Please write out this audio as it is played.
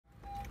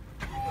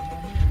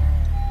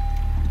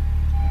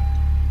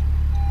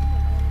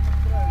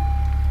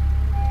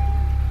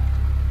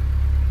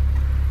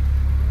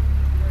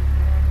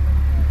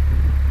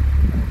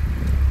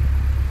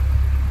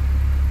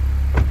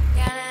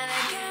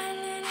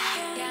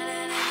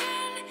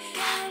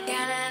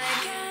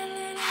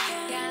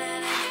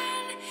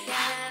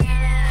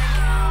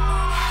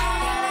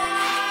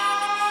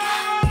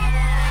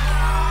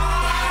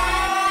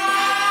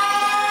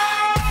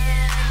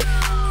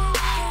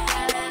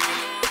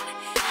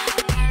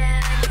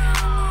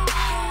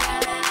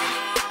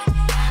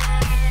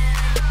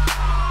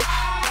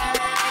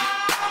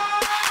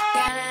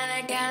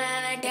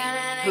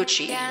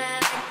Gucci.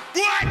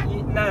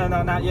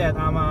 No, not yet.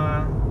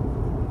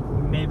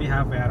 I'm maybe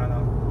halfway. I don't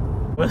know.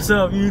 What's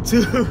up,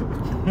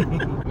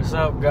 YouTube? What's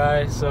up,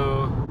 guys?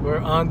 So we're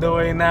on the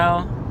way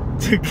now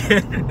to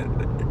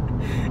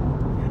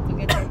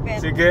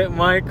get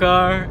my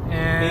car,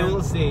 and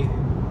we'll see.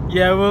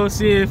 Yeah, we'll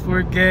see if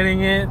we're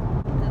getting it.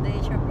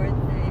 Today's your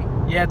birthday.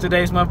 Yeah,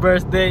 today's my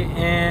birthday,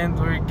 and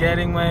we're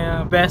getting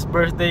my best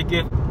birthday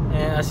gift.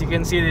 And as you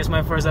can see, this is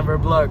my first ever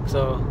vlog.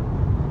 So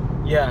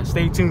yeah,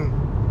 stay tuned.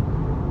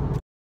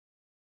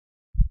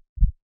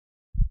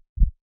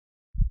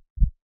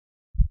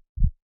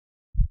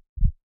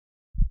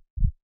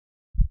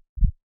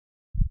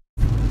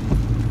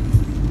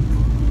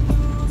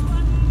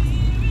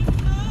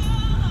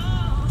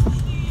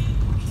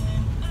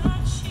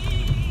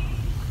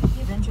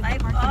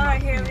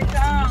 Here we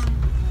come.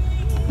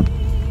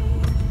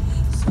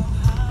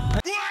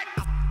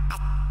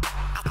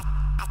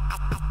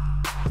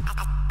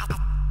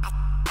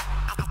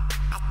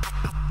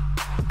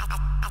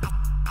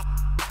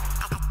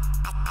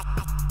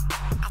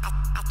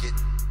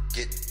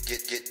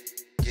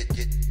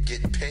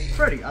 Get paid.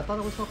 Freddie, I thought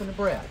I was talking to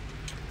Brad.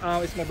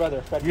 It's my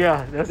brother, Freddie.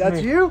 Yeah, that's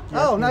me. You?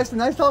 Yeah, oh, nice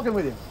talking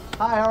with you.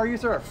 Hi, how are you,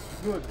 sir?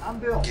 Good. I'm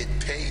Bill. Get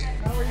paid.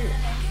 How are you?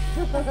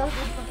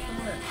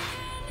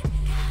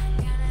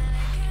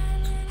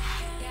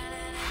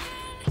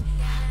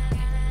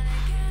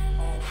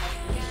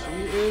 She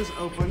is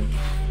open.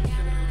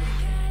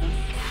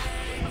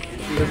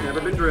 She has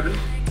never been driven.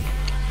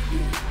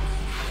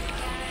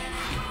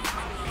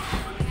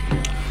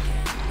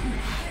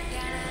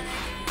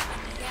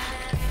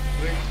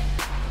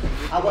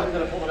 I wasn't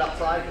going to pull it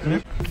outside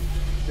because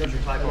there's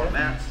your Type R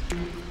mats.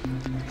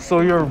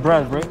 So you're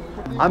Brad, right?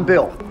 I'm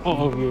Bill.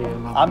 Oh yeah.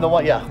 No. I'm the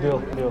one, yeah.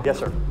 Bill. Yes,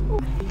 sir.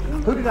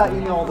 Who did I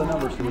email the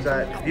numbers to? Was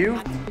that you?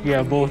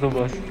 Yeah, both of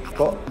us.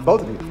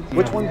 Both of you.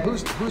 Which one?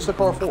 Who's the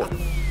car for?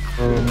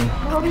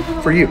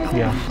 For you?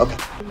 Yeah. Okay.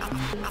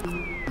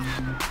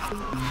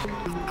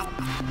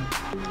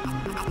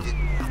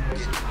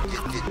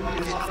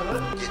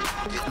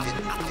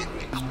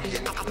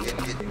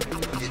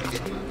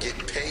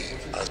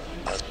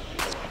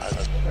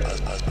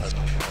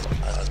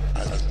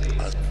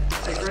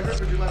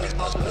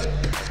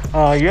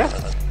 Yeah.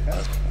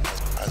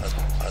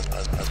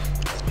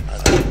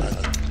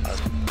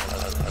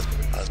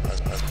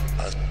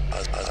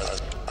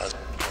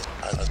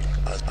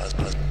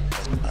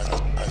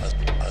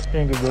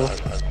 Thank you, Bill.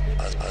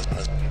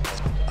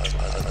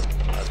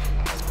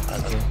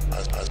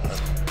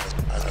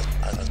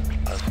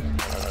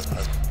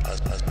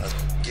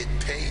 Get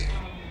paid.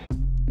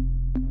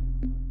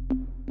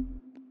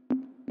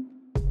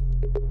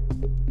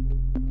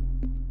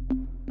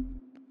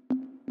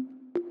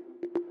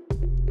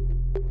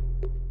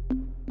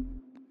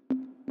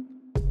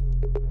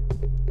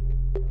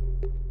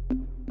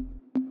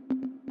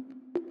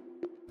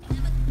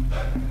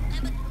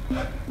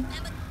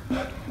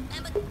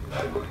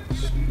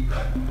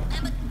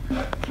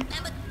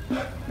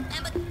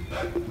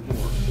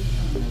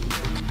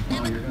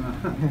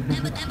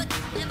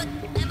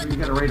 You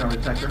got a radar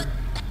detector.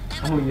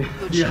 Oh yeah.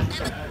 Yeah.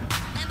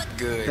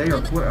 Good. They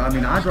are quick. I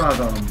mean, I drive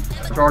a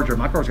Charger.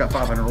 My car's got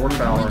 500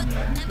 horsepower,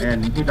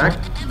 and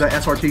that the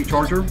SRT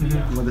Charger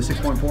with the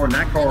 6.4, and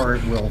that car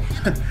will,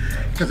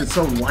 because it's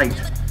so light,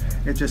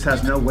 it just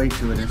has no weight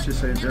to it. It's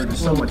just they're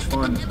just so much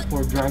fun.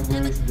 For drag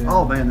race. Then,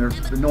 Oh man, they're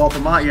no off the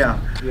mile. Yeah.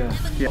 Yeah.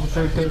 Yeah.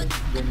 Circuit,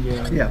 then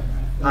yeah. Yeah.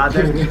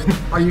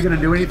 Are you going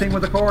to do anything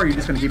with the car, or are you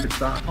just going to keep it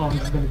stock? Oh, I'm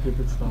just gonna keep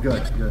it stopped.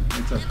 Good.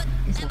 It's a.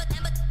 Is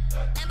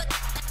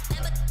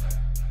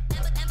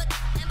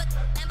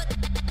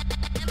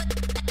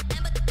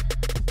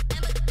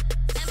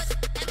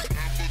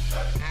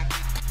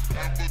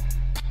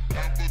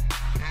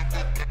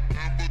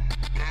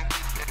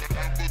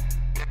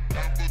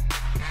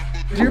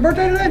it your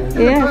birthday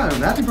today? Yeah.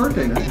 Happy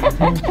birthday, man.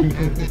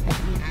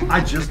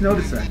 I just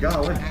noticed that.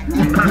 Golly.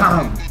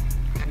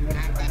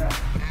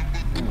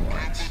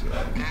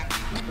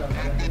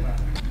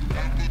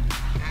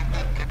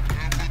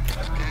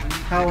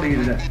 How old are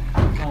you today?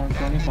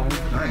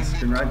 25. Nice.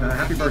 Congrats.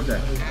 Happy birthday.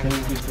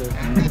 Thank you, sir.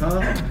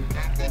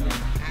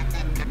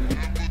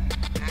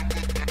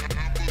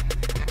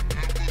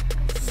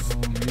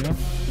 Yeah.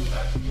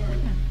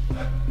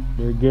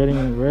 They're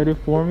getting ready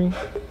for me.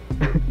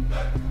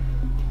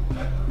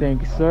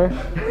 Thank you, sir.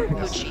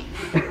 Gucci.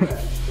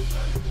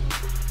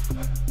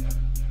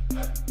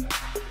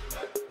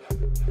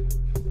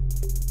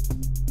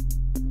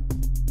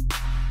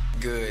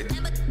 Good.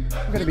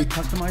 We're going to be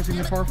customizing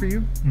the car for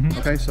you.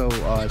 Okay, so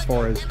as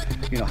far as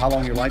how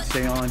long your lights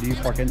stay on, do you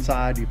park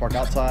inside? Do you park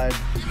outside?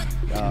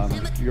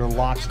 Your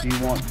locks, do you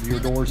want your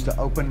doors to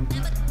open?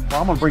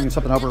 Well, I'm going to bring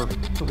something over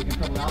so we can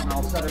fill it out, and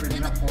I'll set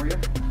everything up for you.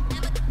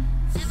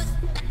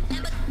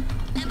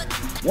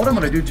 What I'm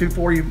going to do too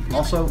for you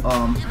also,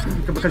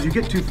 because you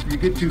get two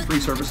free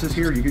services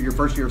here. You get your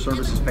first year of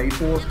services paid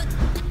for.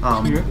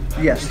 Here?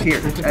 Yes, here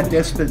at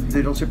this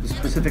dealership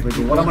specifically.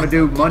 But what I'm going to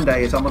do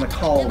Monday is I'm going to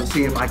call to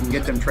see if I can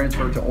get them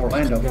transferred to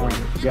Orlando for you.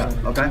 Yeah.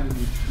 Okay.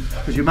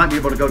 because you might be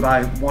able to go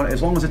buy one,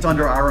 as long as it's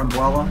under our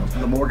umbrella,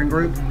 the Morgan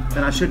Group,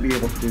 then I should be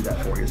able to do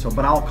that for you. So,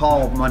 but I'll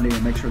call Monday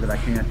and make sure that I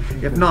can.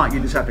 If not, you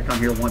just have to come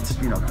here once,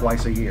 you know,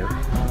 twice a year.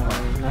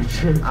 Not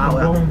sure.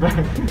 Going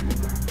back.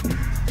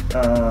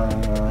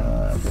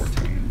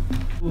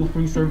 14.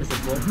 Free service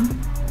as well.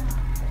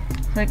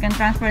 So I can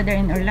transfer there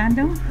in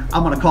Orlando?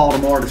 I'm gonna call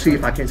tomorrow to see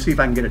if I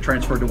can get it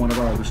transferred to one of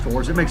our other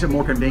stores. It makes it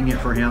more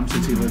convenient for him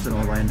since he lives in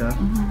Orlando.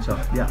 So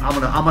yeah,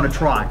 I'm gonna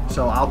try.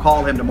 So I'll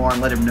call him tomorrow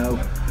and let him know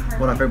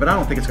what I figure, but I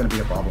don't think it's gonna be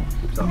a problem.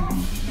 So.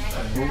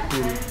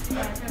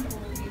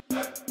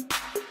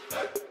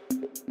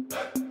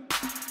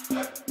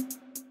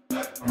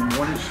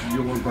 What is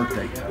your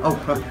birthday? Oh,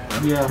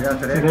 yeah,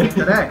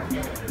 today.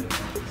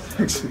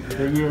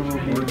 The year will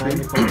be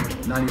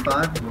 95.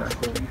 95?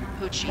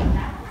 Hoochie.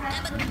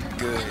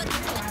 Good.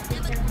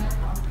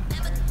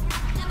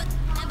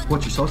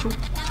 What's your social? So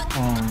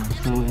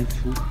it's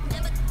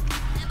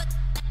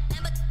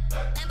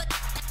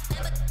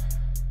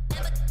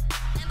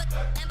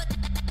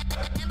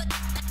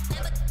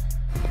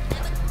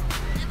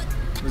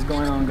what's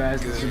going on,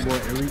 guys? It's your boy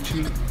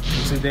Arichi.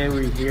 And today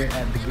we're here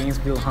at the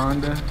Gainesville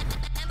Honda.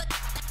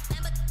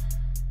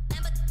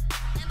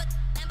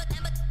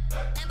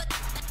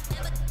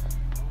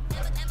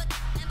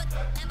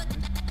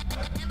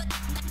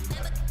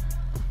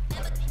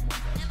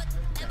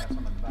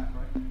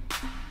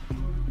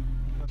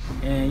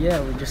 And yeah,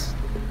 we're just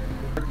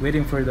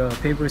waiting for the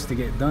papers to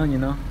get done, you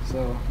know.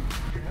 So.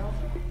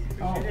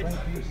 Oh, thank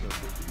you, sir.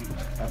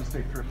 Have a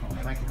safe trip home.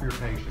 Thank you for your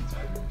patience.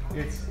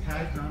 It's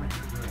tagged on it.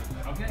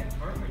 Okay,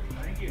 perfect.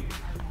 Thank you.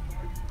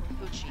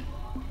 Hoochie.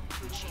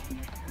 Hoochie.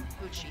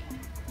 Hoochie.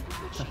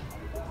 Hoochie.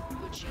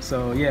 Hoochie.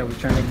 So yeah, we're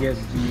trying to get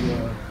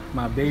the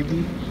my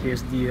baby.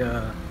 Here's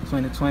the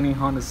 2020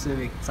 Honda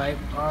Civic Type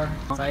R.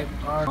 Type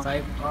R.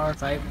 Type R.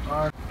 Type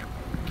R.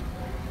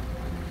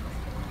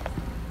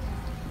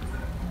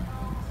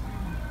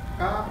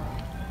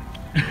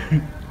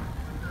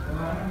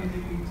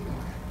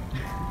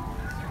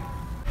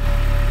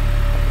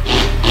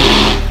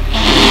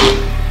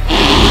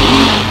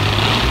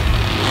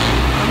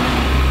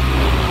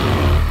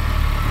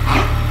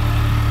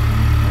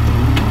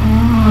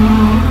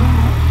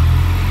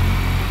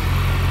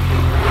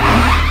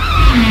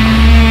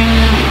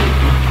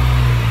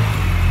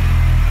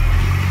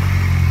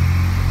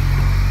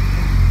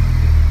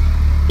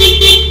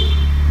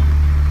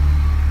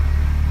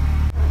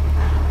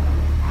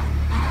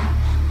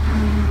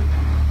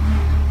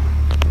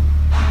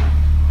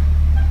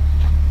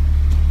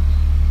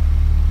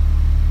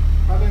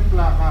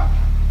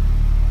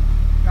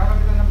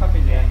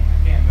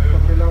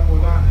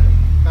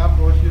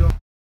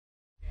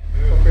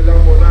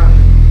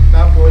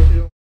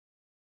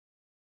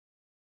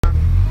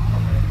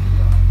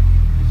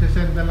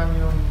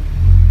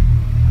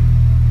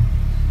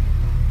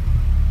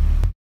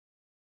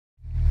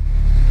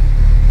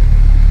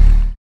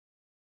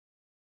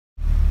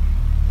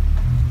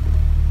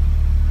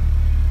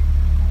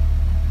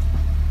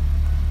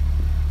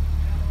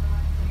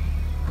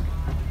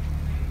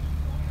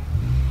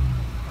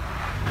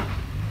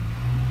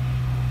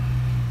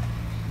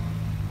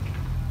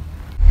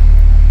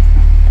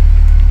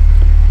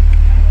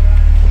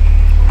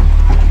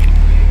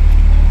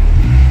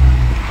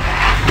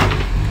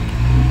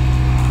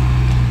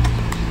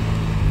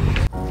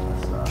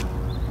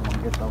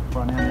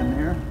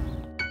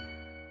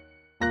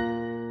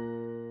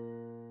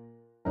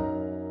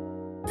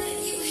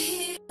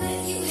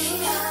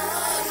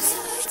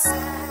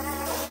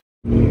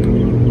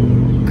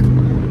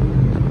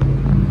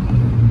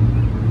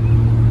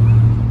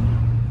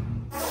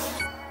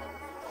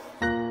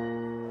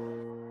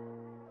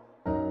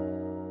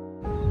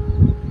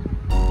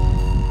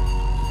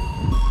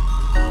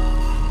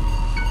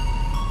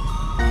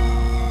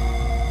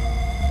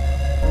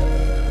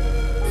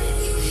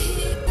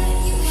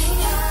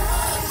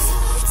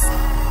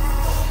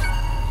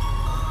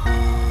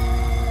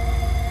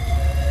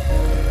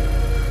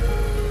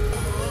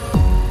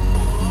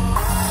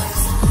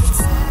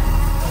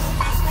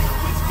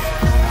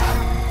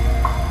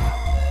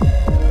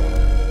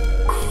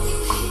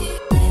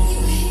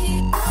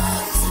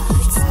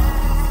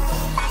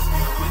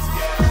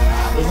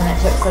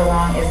 So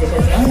long is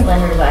because the only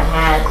lenders I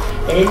had,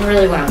 they didn't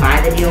really want to buy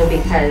the deal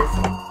because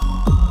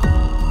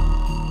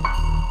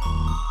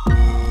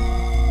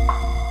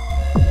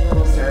a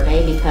little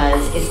survey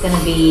because it's going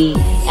to be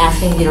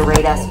asking you to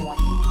rate us.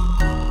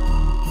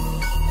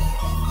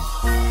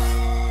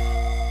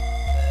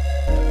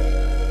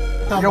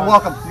 You're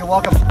welcome. You're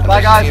welcome.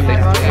 Bye, guys.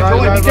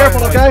 Enjoy. Be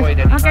careful, okay?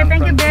 Okay,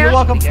 thank you, Bill. You're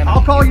welcome.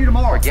 I'll call you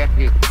tomorrow. Forget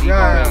his evil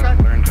ways.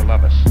 Learn to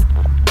love us.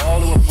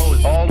 All to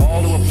oppose. All to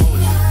oppose.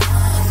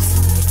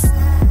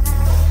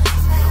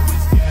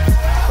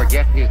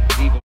 Forget his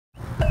evil.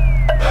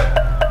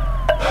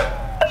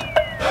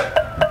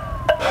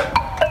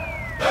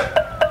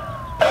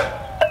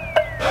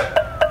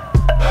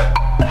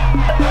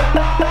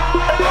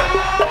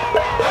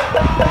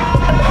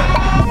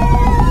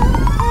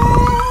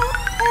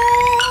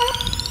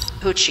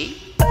 Hoochie.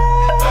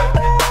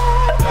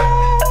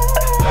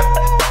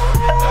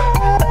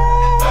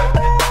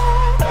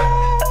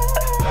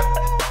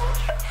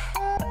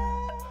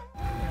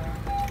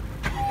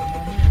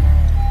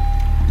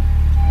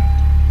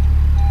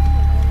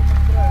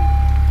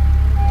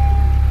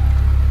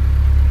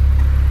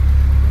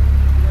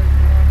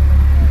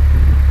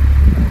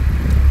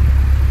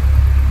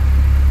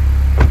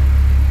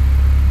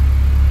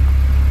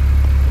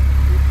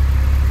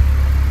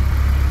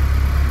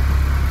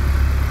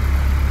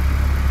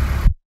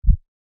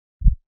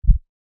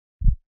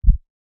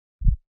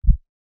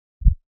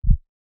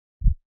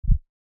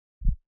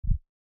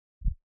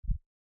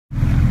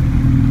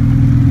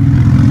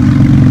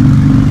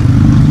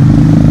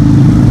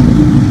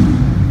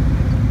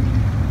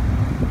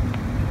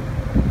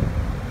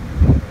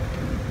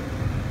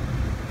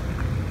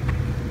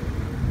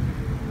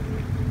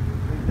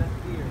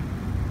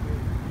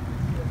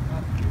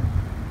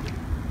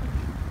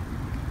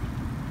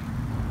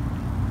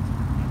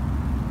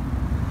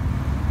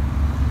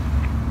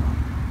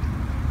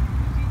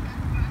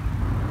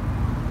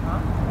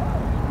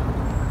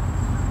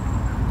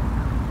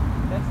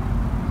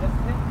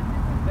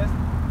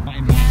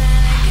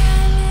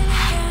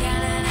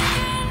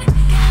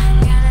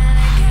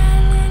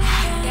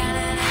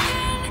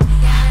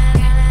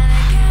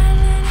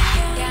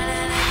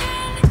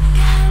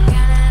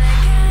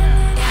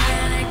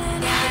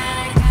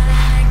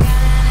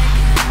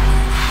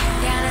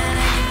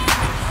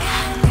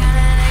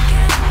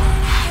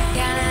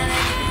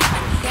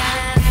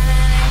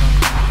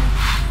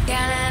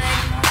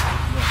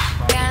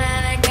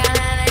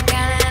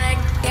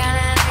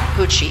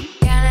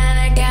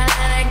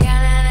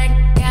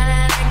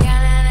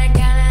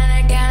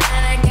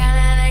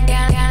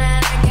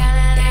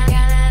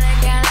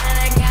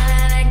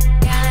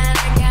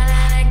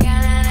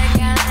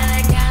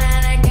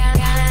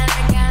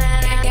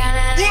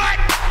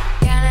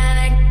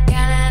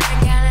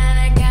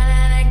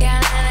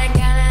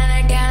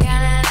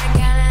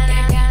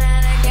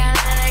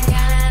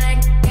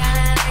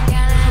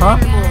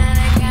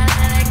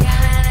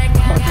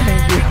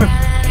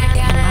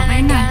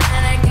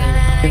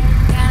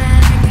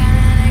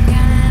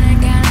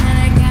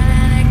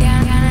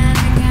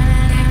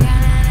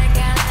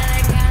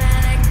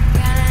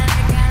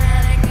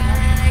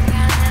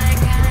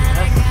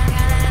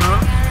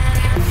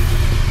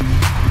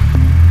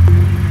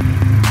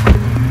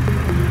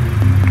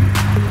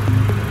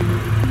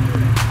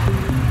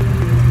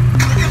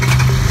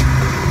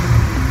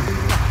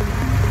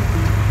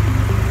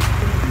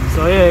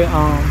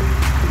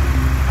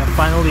 I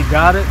finally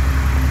got it.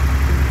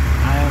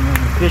 I am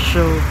an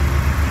official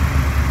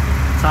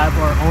Type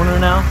R owner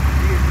now,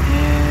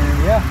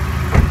 and yeah,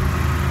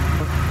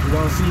 we're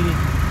gonna see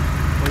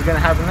what's gonna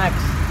happen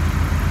next.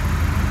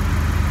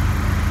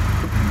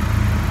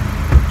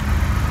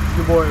 It's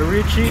your boy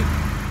Richie.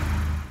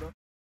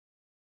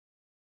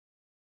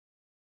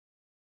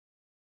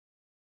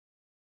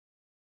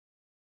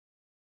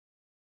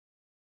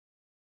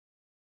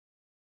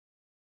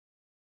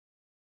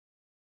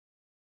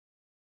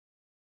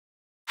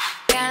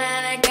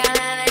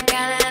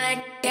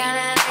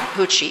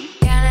 Hoochie.